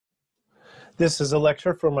This is a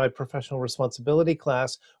lecture for my professional responsibility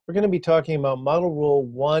class. We're going to be talking about Model Rule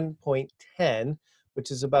 1.10,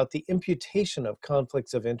 which is about the imputation of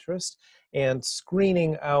conflicts of interest and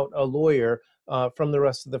screening out a lawyer from the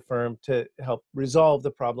rest of the firm to help resolve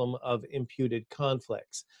the problem of imputed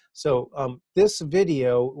conflicts. So this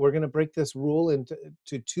video, we're going to break this rule into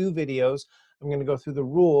two videos. I'm going to go through the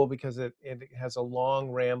rule because it has a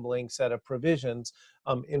long, rambling set of provisions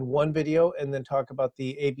in one video, and then talk about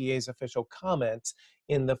the ABA's official comments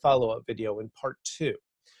in the follow-up video in part 2.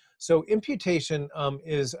 So imputation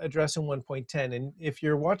is addressed in 1.10, and if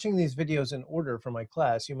you're watching these videos in order for my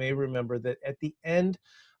class, you may remember that at the end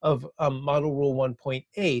of Model Rule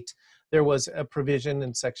 1.8, there was a provision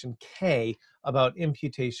in Section K about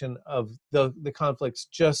imputation of the conflicts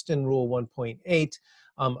just in Rule 1.8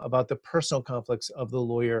 about the personal conflicts of the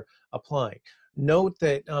lawyer applying. Note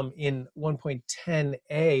that in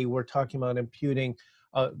 1.10a, we're talking about imputing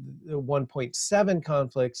 1.7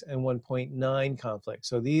 conflicts and 1.9 conflicts.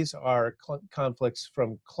 So these are conflicts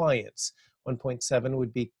from clients. 1.7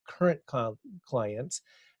 would be current clients,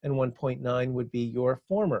 and 1.9 would be your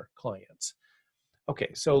former clients.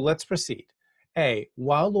 Okay, so let's proceed. A,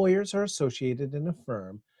 while lawyers are associated in a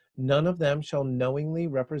firm, none of them shall knowingly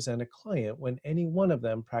represent a client when any one of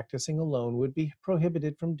them practicing alone would be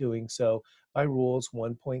prohibited from doing so by Rules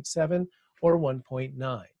 1.7 or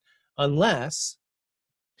 1.9, unless,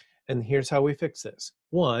 and here's how we fix this.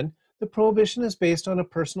 1, the prohibition is based on a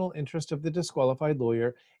personal interest of the disqualified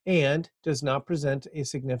lawyer and does not present a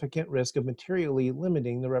significant risk of materially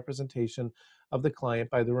limiting the representation of the client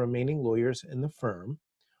by the remaining lawyers in the firm.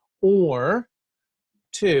 Or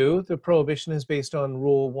 2, the prohibition is based on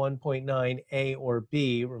Rule 1.9a or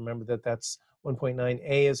b. Remember that that's 1.9a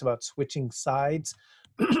is about switching sides.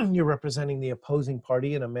 You're representing the opposing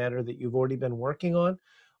party in a matter that you've already been working on.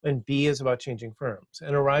 And B is about changing firms,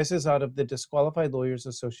 and arises out of the Disqualified Lawyers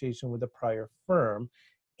Association with a prior firm.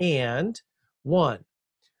 And 1,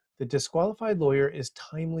 the disqualified lawyer is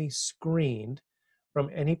timely screened from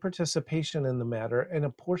any participation in the matter and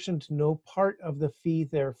apportioned no part of the fee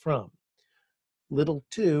therefrom. Little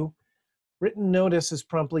 2, written notice is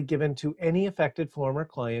promptly given to any affected former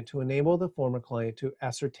client to enable the former client to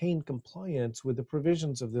ascertain compliance with the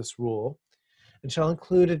provisions of this rule, and shall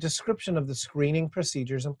include a description of the screening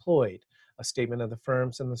procedures employed, a statement of the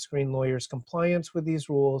firm's and the screen lawyer's compliance with these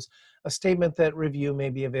rules, a statement that review may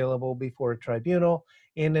be available before a tribunal,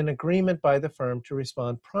 and an agreement by the firm to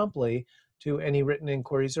respond promptly to any written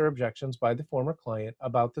inquiries or objections by the former client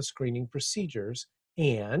about the screening procedures,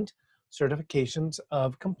 and certifications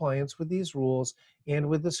of compliance with these rules and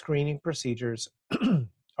with the screening procedures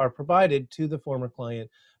are provided to the former client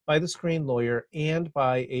by the screen lawyer and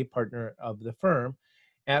by a partner of the firm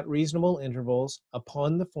at reasonable intervals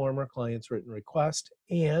upon the former client's written request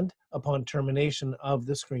and upon termination of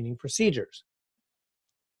the screening procedures.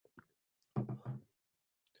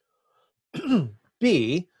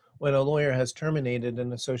 B, when a lawyer has terminated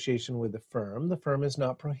an association with the firm is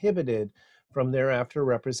not prohibited from thereafter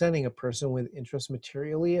representing a person with interests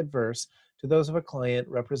materially adverse to those of a client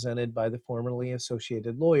represented by the formerly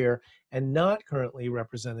associated lawyer and not currently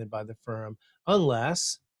represented by the firm,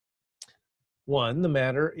 unless 1, the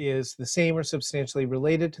matter is the same or substantially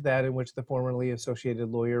related to that in which the formerly associated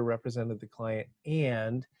lawyer represented the client,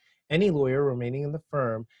 and any lawyer remaining in the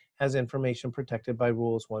firm has information protected by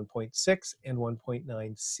Rules 1.6 and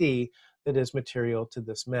 1.9c that is material to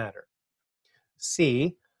this matter.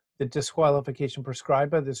 C, the disqualification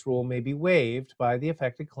prescribed by this rule may be waived by the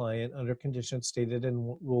affected client under conditions stated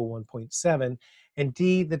in Rule 1.7, and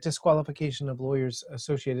D, the disqualification of lawyers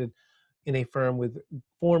associated in a firm with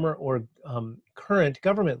former or current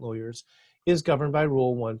government lawyers is governed by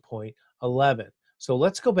Rule 1.11. So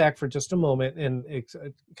let's go back for just a moment and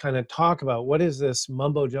kind of talk about what is this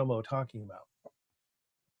mumbo-jumbo talking about.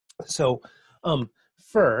 So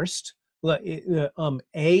first,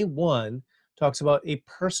 A1 talks about a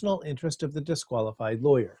personal interest of the disqualified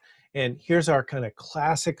lawyer. And here's our kind of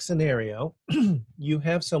classic scenario. You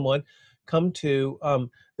have someone come to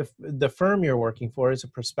the firm you're working for as a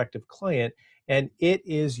prospective client, and it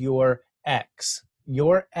is your ex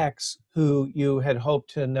who you had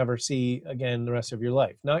hoped to never see again the rest of your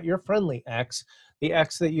life. Not your friendly ex, the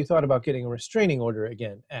ex that you thought about getting a restraining order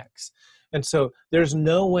again, ex. And so there's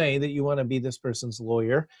no way that you want to be this person's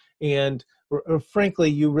lawyer, and frankly,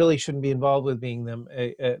 you really shouldn't be involved with being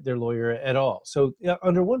their lawyer at all. So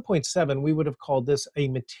under 1.7, we would have called this a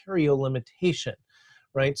material limitation,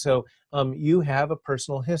 right? So you have a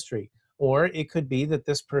personal history. Or it could be that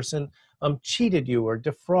this person cheated you or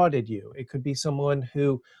defrauded you. It could be someone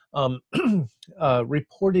who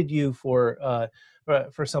reported you for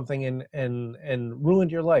something and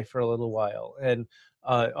ruined your life for a little while, and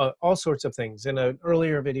all sorts of things. In an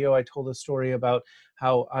earlier video, I told a story about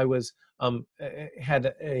how I was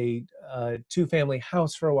had a two-family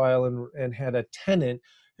house for a while and had a tenant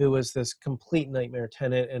who was this complete nightmare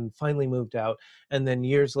tenant and finally moved out. And then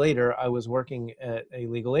years later, I was working at a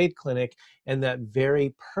legal aid clinic, and that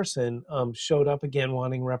very person showed up again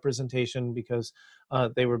wanting representation because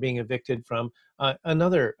they were being evicted from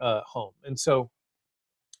another home. And so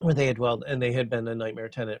where they had dwelled, and they had been a nightmare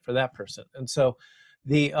tenant for that person. And so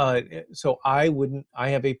so I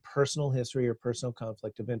have a personal history or personal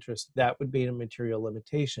conflict of interest. That would be a material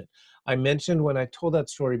limitation. I mentioned when I told that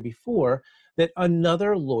story before that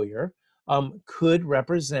another lawyer could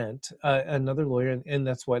represent another lawyer, and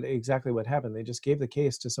that's exactly what happened. They just gave the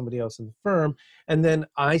case to somebody else in the firm, and then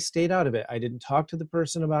I stayed out of it. I didn't talk to the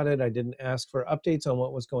person about it. I didn't ask for updates on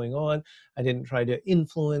what was going on. I didn't try to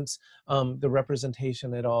influence the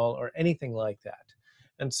representation at all or anything like that.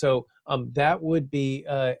 And so that would be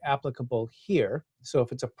applicable here. So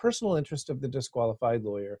if it's a personal interest of the disqualified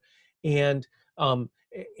lawyer, and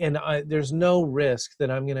there's no risk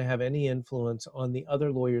that I'm going to have any influence on the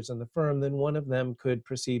other lawyers in the firm, then one of them could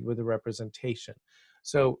proceed with a representation.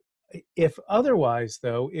 So if otherwise,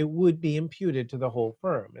 though, it would be imputed to the whole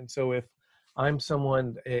firm. And so if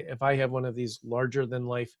I have one of these larger than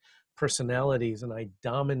life personalities and I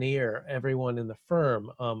domineer everyone in the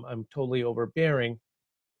firm, I'm totally overbearing,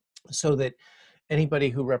 so that anybody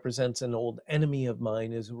who represents an old enemy of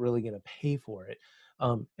mine is really going to pay for it.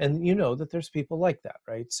 And you know that there's people like that,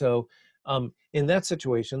 right? So in that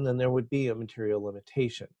situation, then there would be a material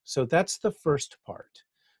limitation. So that's the first part.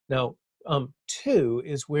 Now, two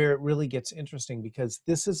is where it really gets interesting, because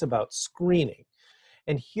this is about screening.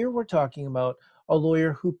 And here we're talking about a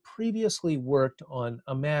lawyer who previously worked on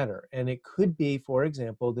a matter. And it could be, for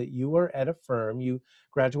example, that you were at a firm, you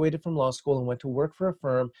graduated from law school and went to work for a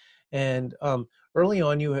firm. And early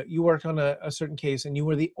on, you worked on a certain case, and you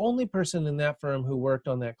were the only person in that firm who worked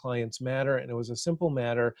on that client's matter. And it was a simple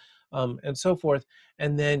matter, and so forth.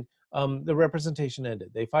 And then the representation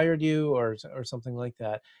ended. They fired you or something like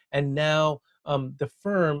that. And now the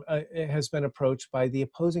firm has been approached by the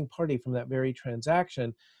opposing party from that very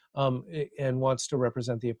transaction, and wants to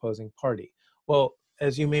represent the opposing party. Well,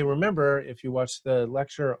 as you may remember, if you watched the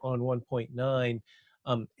lecture on 1.9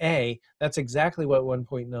 that's exactly what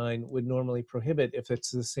 1.9 would normally prohibit if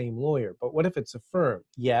it's the same lawyer. But what if it's a firm?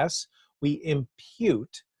 Yes, we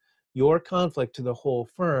impute your conflict to the whole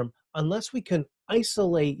firm unless we can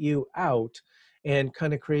isolate you out and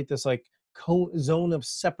kind of create this like zone of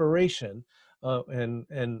separation,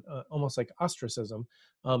 and almost like ostracism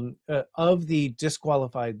of the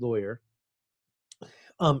disqualified lawyer.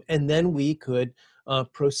 And then we could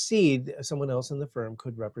proceed, someone else in the firm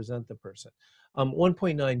could represent the person.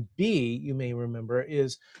 1.9b, you may remember,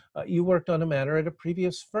 is you worked on a matter at a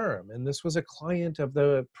previous firm, and this was a client of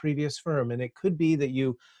the previous firm. And it could be that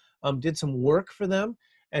you did some work for them,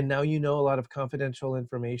 and now you know a lot of confidential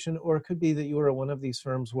information. Or it could be that you were at one of these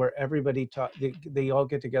firms where everybody they all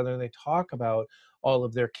get together and they talk about all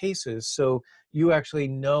of their cases. So you actually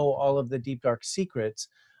know all of the deep, dark secrets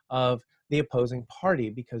of the opposing party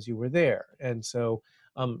because you were there. And so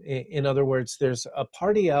in other words, there's a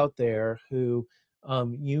party out there who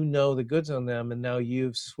you know the goods on them, and now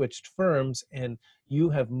you've switched firms and you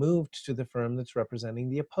have moved to the firm that's representing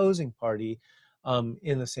the opposing party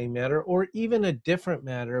in the same matter, or even a different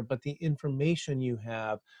matter, but the information you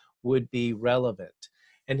have would be relevant.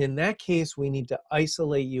 And in that case, we need to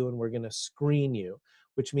isolate you, and we're going to screen you,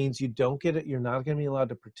 which means you don't get it. You're not going to be allowed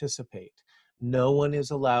to participate. No one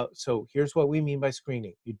is allowed. So here's what we mean by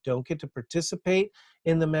screening. You don't get to participate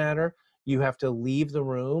in the matter. You have to leave the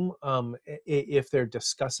room if they're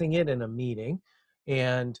discussing it in a meeting.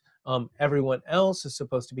 And everyone else is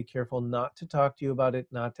supposed to be careful not to talk to you about it,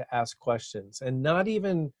 not to ask questions, and not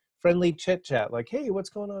even friendly chit chat like, hey,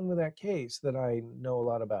 what's going on with that case that I know a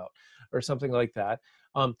lot about, or something like that.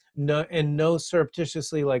 No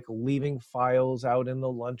surreptitiously like leaving files out in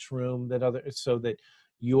the lunchroom so that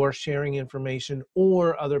you're sharing information,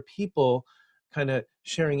 or other people kind of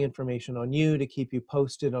sharing information on you to keep you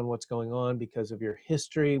posted on what's going on because of your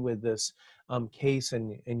history with this case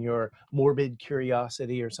and your morbid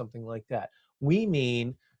curiosity or something like that. We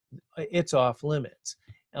mean it's off limits.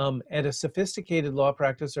 At a sophisticated law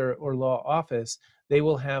practice or law office, they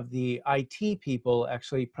will have the IT people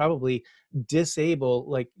actually probably disable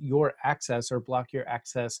like your access or block your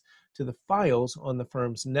access to the files on the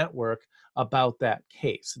firm's network about that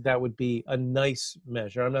case. That would be a nice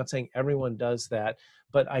measure. I'm not saying everyone does that,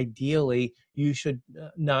 but ideally you should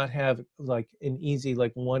not have like an easy,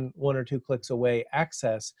 like one or two clicks away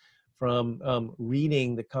access from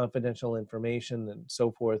reading the confidential information and so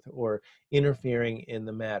forth, or interfering in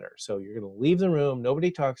the matter. So you're going to leave the room, nobody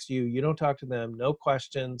talks to you, you don't talk to them, no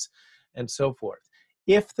questions, and so forth.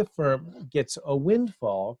 If the firm gets a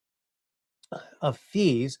windfall of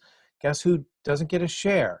fees, guess who doesn't get a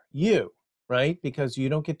share? You, right? Because you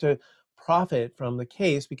don't get to profit from the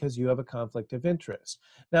case because you have a conflict of interest.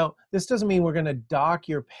 Now, this doesn't mean we're going to dock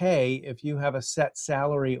your pay if you have a set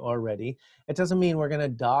salary already. It doesn't mean we're going to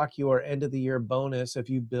dock your end of the year bonus if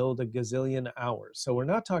you build a gazillion hours. So we're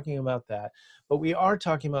not talking about that, but we are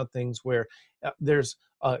talking about things where there's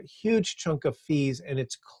a huge chunk of fees, and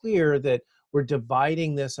it's clear that we're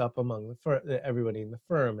dividing this up among everybody in the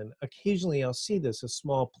firm. And occasionally I'll see this. A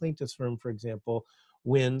small plaintiff's firm, for example,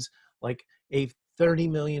 wins like a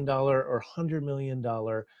 $30 million or $100 million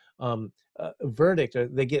verdict.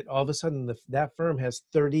 They get, all of a sudden, that firm has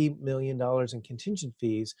 $30 million in contingent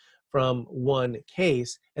fees from one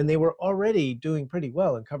case, and they were already doing pretty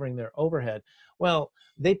well in covering their overhead. Well,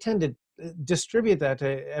 they tend to distribute that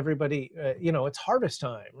to everybody. It's harvest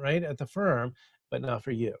time, right, at the firm, but not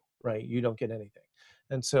for you, right? You don't get anything.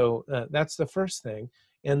 And so that's the first thing.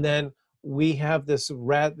 And then we have this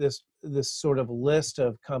sort of list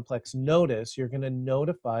of complex notice. You're going to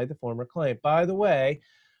notify the former client. By the way,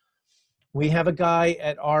 we have a guy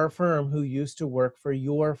at our firm who used to work for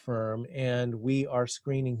your firm, and we are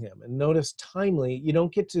screening him. And notice timely, you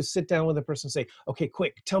don't get to sit down with a person and say, okay,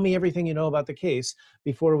 quick, tell me everything you know about the case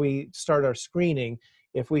before we start our screening.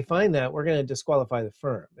 If we find that, we're going to disqualify the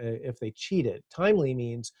firm if they cheated. Timely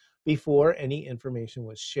means before any information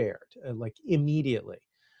was shared, like immediately.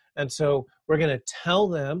 And so we're going to tell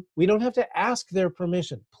them, we don't have to ask their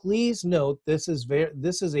permission. Please note, this is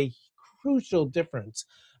a crucial difference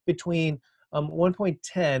between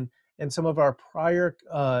 1.10 and some of our prior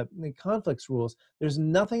conflicts rules. There's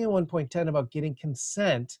nothing in 1.10 about getting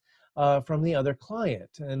consent from the other client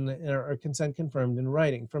or consent confirmed in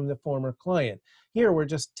writing from the former client. Here, we're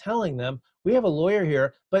just telling them, we have a lawyer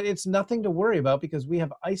here, but it's nothing to worry about because we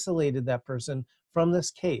have isolated that person from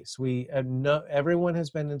this case. Everyone has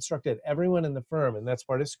been instructed, everyone in the firm, and that's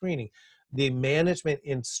part of screening. The management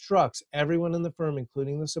instructs everyone in the firm,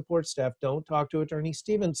 including the support staff, don't talk to Attorney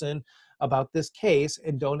Stevenson about this case,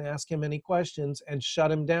 and don't ask him any questions, and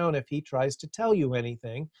shut him down if he tries to tell you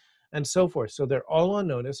anything, and so forth. So they're all on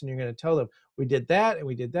notice, and you're going to tell them, we did that, and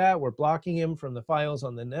we did that. We're blocking him from the files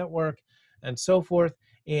on the network, and so forth.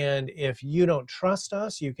 And if you don't trust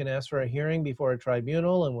us, you can ask for a hearing before a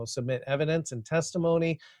tribunal, and we'll submit evidence and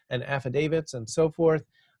testimony and affidavits and so forth.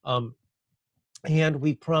 And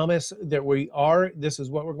we promise that this is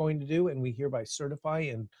what we're going to do, and we hereby certify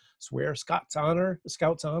and swear Scout's honor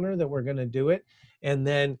that we're going to do it. And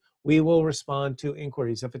then we will respond to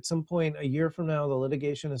inquiries. If at some point a year from now the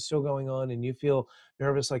litigation is still going on and you feel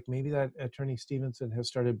nervous, like maybe that Attorney Stevenson has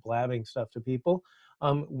started blabbing stuff to people,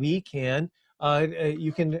 you can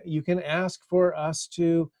ask for us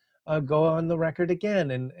to go on the record again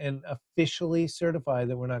and officially certify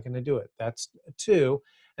that we're not going to do it. That's 2.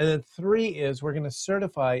 And then 3 is we're going to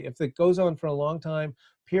certify, if it goes on for a long time,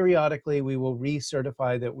 periodically we will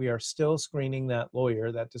recertify that we are still screening that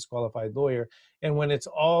lawyer, that disqualified lawyer. And when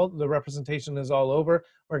the representation is all over,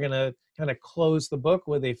 we're going to kind of close the book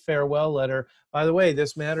with a farewell letter. By the way,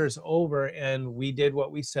 this matter is over, and we did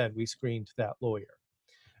what we said. We screened that lawyer.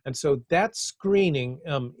 And so that's screening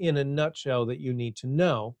in a nutshell that you need to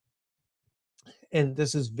know. And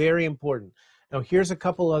this is very important. Now, here's a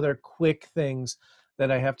couple other quick things that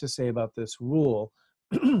I have to say about this rule.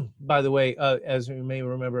 By the way, as you may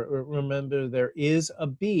remember there is a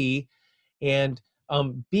B, and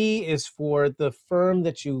B is for the firm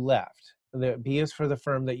that you left. The B is for the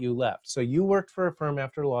firm that you left. So you worked for a firm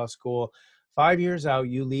after law school. 5 years out,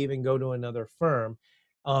 you leave and go to another firm,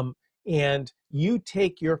 and you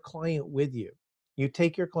take your client with you. You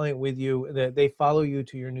take your client with you. They follow you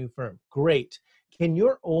to your new firm. Great. Can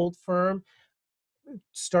your old firm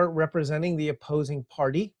start representing the opposing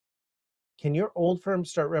party? Can your old firm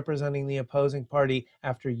start representing the opposing party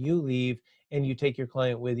after you leave and you take your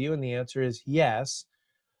client with you? And the answer is yes.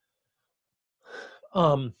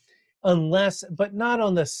 Unless, but not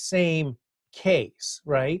on the same case,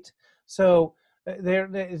 right? So can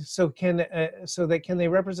they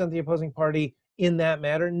represent the opposing party in that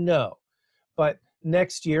matter? No. But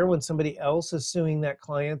next year, when somebody else is suing that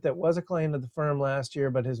client that was a client of the firm last year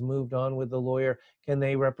but has moved on with the lawyer, can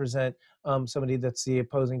they represent somebody that's the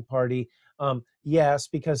opposing party? Yes,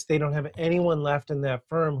 because they don't have anyone left in that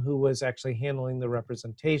firm who was actually handling the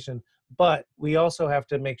representation. But we also have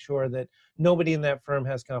to make sure that nobody in that firm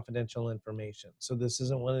has confidential information. So this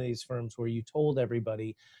isn't one of these firms where you told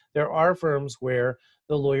everybody. There are firms where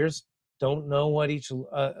the lawyers don't know what each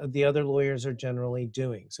the other lawyers are generally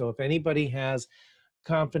doing. So if anybody has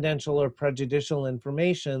confidential or prejudicial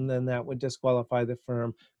information, then that would disqualify the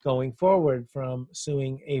firm going forward from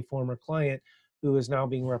suing a former client who is now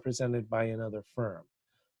being represented by another firm.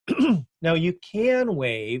 Now, you can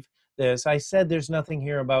waive this. I said there's nothing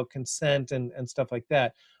here about consent and stuff like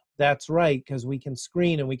that. That's right, because we can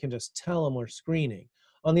screen and we can just tell them we're screening.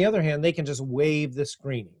 On the other hand, they can just waive the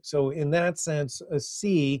screening. So in that sense, a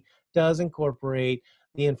C does incorporate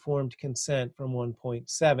the informed consent from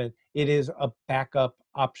 1.7. It is a backup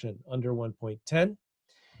option under 1.10.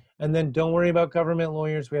 And then don't worry about government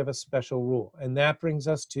lawyers. We have a special rule. And that brings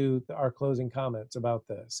us to our closing comments about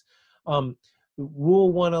this.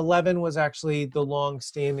 Rule 111 was actually the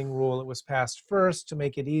long-standing rule. It was passed first to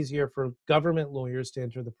make it easier for government lawyers to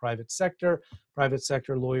enter the private sector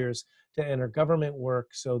lawyers to enter government work,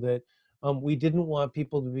 so that we didn't want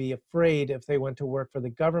people to be afraid if they went to work for the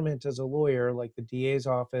government as a lawyer, like the DA's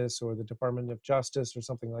office or the Department of Justice or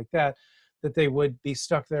something like that, that they would be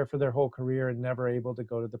stuck there for their whole career and never able to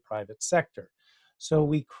go to the private sector. So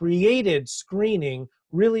we created screening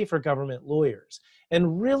really for government lawyers.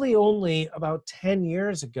 And really only about 10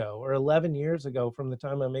 years ago or 11 years ago from the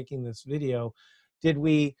time I'm making this video, did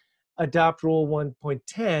we adopt Rule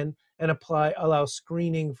 1.10 and allow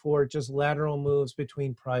screening for just lateral moves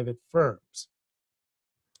between private firms.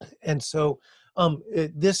 And so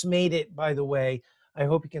this made it, by the way, I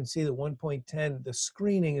hope you can see that 1.10, the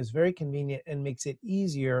screening is very convenient and makes it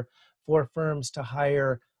easier for firms to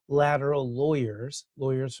hire lateral lawyers,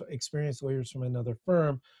 experienced lawyers from another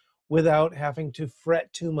firm, without having to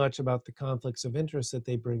fret too much about the conflicts of interest that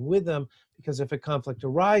they bring with them. Because if a conflict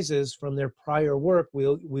arises from their prior work, we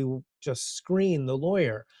will just screen the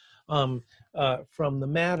lawyer from the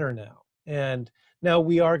matter now. And now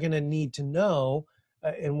we are going to need to know,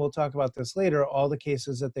 and we'll talk about this later, all the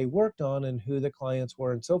cases that they worked on and who the clients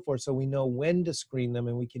were and so forth, so we know when to screen them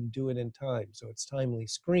and we can do it in time. So it's timely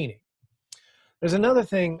screening. There's another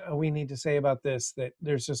thing we need to say about this, that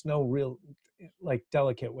there's just no real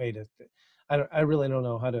delicate way to, I really don't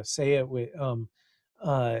know how to say it with,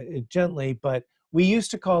 gently, but we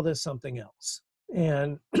used to call this something else.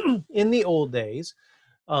 And in the old days,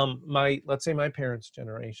 let's say my parents'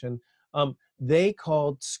 generation, they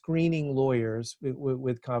called screening lawyers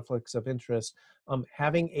with conflicts of interest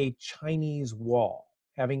having a Chinese wall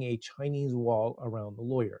around the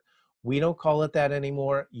lawyer. We don't call it that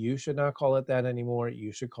anymore. You should not call it that anymore.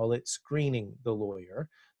 You should call it screening the lawyer.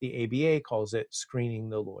 The ABA calls it screening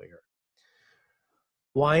the lawyer.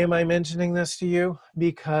 Why am I mentioning this to you?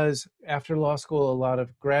 Because after law school, a lot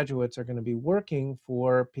of graduates are going to be working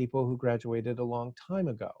for people who graduated a long time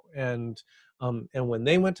ago. And when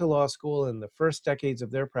they went to law school in the first decades of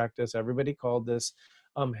their practice, everybody called this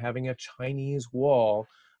having a Chinese wall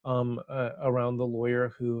around the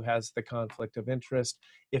lawyer who has the conflict of interest.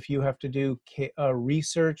 If you have to do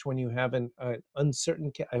research when you have an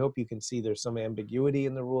uncertain case, I hope you can see there's some ambiguity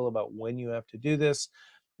in the rule about when you have to do this,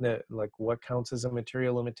 like what counts as a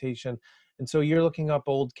material limitation. And so you're looking up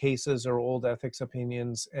old cases or old ethics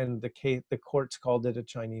opinions, and the courts called it a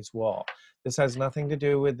Chinese wall. This has nothing to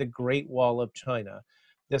do with the Great Wall of China.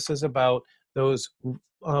 This is about those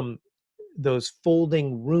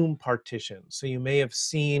folding room partitions. So you may have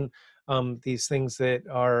seen these things that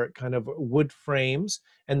are kind of wood frames,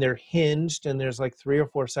 and they're hinged, and there's like 3 or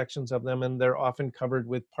 4 sections of them, and they're often covered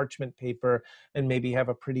with parchment paper and maybe have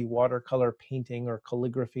a pretty watercolor painting or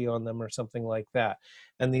calligraphy on them or something like that.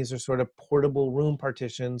 And these are sort of portable room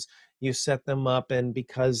partitions. You set them up, and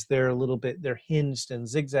because they're hinged and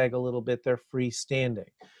zigzag a little bit, they're freestanding.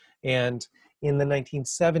 And in the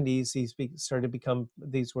 1970s,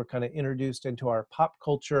 these were kind of introduced into our pop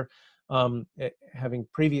culture, having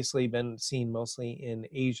previously been seen mostly in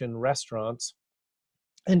Asian restaurants.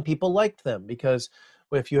 And people liked them because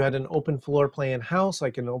if you had an open floor plan house,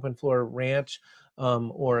 like an open floor ranch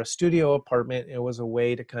or a studio apartment, it was a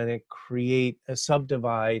way to kind of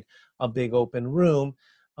subdivide a big open room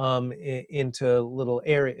into little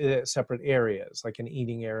separate areas, like an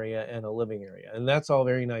eating area and a living area. And that's all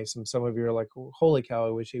very nice. And some of you are like, holy cow,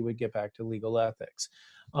 I wish he would get back to legal ethics.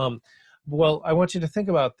 Well, I want you to think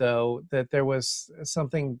about, though, that there was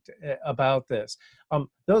something about this.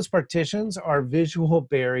 Those partitions are visual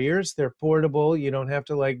barriers. They're portable. You don't have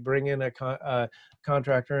to like bring in a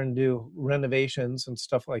contractor and do renovations and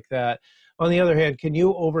stuff like that. On the other hand, can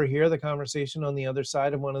you overhear the conversation on the other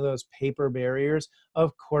side of one of those paper barriers?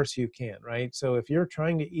 Of course you can, right? So if you're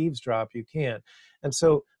trying to eavesdrop, you can. And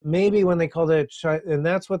so maybe when they called it, and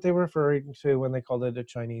that's what they were referring to when they called it a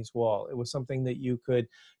Chinese wall. It was something that you could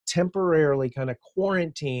temporarily kind of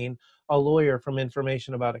quarantine a lawyer from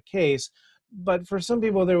information about a case. But for some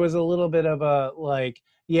people, there was a little bit of a like,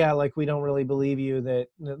 yeah, like we don't really believe you that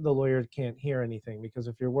the lawyer can't hear anything, because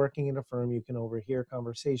if you're working in a firm, you can overhear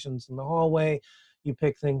conversations in the hallway. You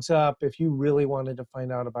pick things up. If you really wanted to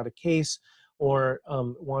find out about a case or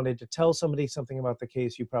wanted to tell somebody something about the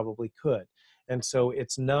case, you probably could. And so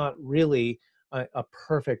it's not really a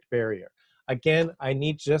perfect barrier. Again, I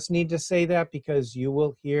just need to say that because you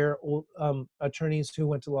will hear attorneys who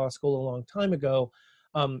went to law school a long time ago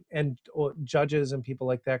and judges and people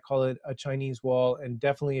like that call it a Chinese wall. And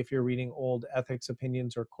definitely if you're reading old ethics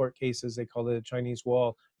opinions or court cases, they call it a Chinese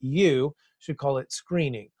wall. You should call it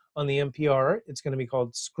screening. On the NPR, it's going to be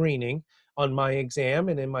called screening. On my exam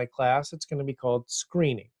and in my class, it's going to be called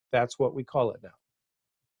screening. That's what we call it now.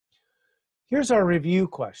 Here's our review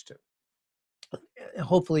question.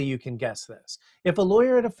 Hopefully you can guess this. If a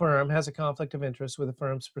lawyer at a firm has a conflict of interest with a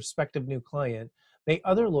firm's prospective new client, may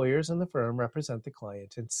other lawyers in the firm represent the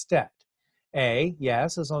client instead? A,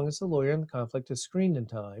 yes, as long as the lawyer in the conflict is screened in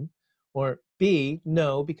time. Or B,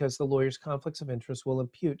 no, because the lawyer's conflicts of interest will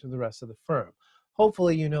impute to the rest of the firm.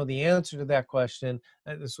 Hopefully you know the answer to that question.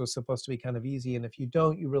 This was supposed to be kind of easy, and if you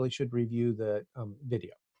don't, you really should review the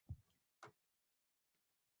video.